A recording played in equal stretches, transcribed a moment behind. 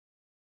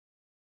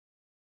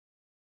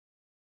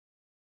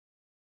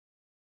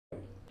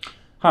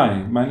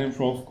Hi, my name is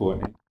Rolf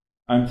Gordon.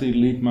 I'm the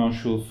lead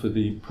marshal for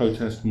the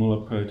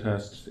Muller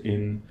protests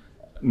in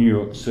New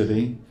York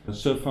City.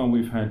 So far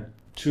we've had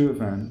two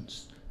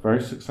events, very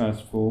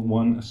successful.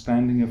 One, a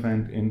standing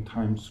event in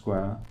Times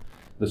Square.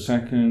 The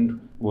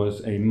second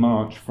was a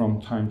march from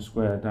Times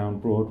Square down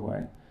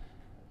Broadway.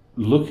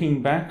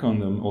 Looking back on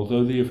them,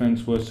 although the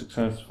events were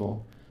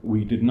successful,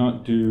 we did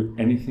not do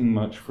anything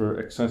much for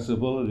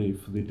accessibility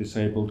for the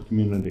disabled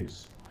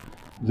communities.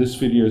 This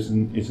video is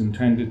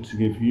intended to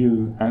give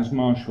you, as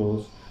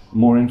marshals,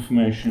 more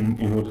information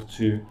in order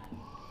to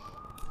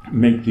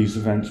make these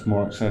events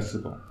more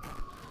accessible.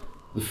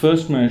 The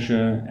first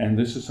measure, and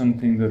this is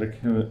something that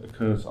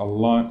occurs a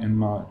lot in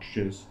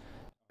marches,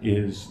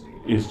 is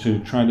to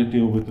try to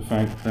deal with the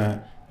fact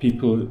that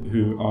people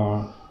who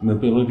are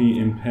mobility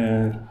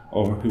impaired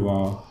or who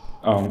are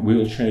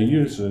wheelchair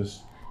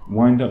users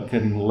wind up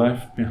getting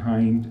left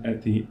behind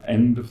at the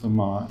end of the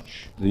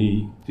march.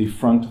 The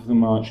front of the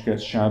march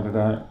gets shouted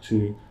out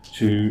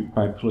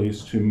by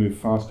police to move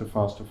faster,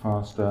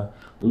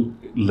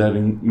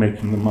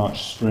 making the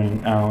march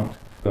string out,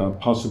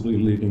 possibly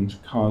leading to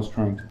cars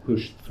trying to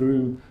push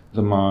through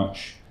the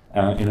march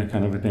in a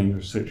kind of a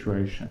dangerous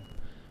situation.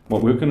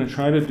 What we're going to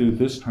try to do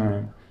this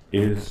time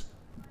is,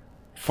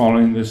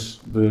 following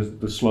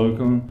the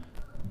slogan,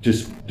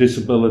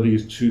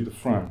 disabilities to the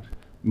front.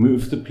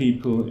 Move the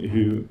people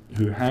who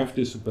have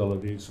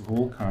disabilities of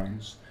all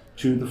kinds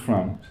to the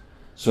front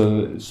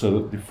so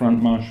that the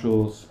front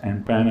marshals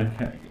and banner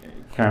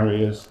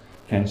carriers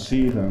can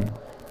see them,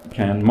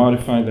 can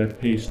modify their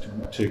pace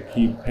to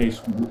keep pace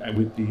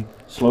with the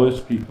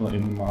slowest people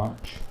in the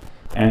march,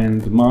 and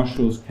the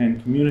marshals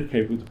can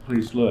communicate with the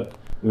police, look,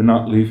 we're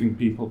not leaving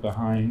people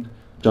behind,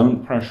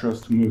 don't pressure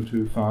us to move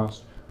too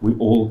fast, we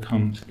all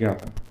come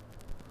together.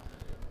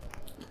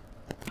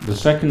 The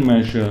second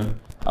measure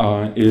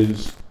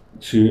is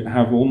to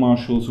have all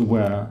marshals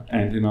aware,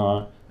 and in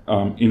our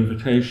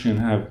invitation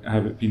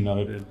have it be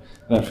noted,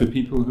 that for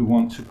people who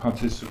want to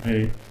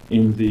participate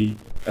in the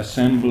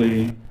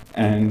assembly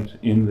and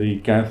in the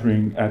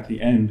gathering at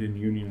the end in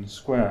Union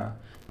Square,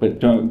 but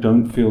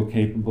don't feel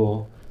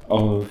capable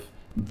of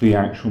the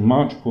actual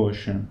march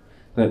portion,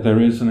 that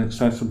there is an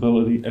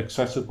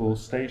accessible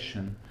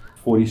station,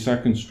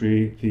 42nd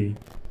Street, the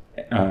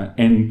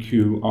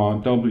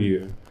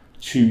NQRW,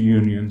 to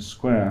Union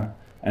Square,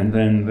 and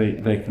then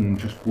they can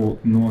just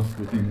walk north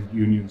within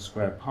Union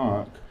Square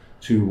Park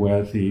to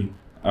where the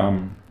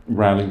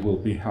rally will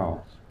be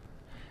held.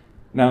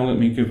 Now let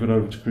me give it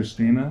over to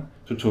Christina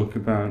to talk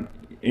about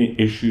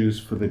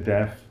issues for the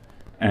deaf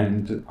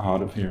and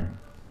hard of hearing.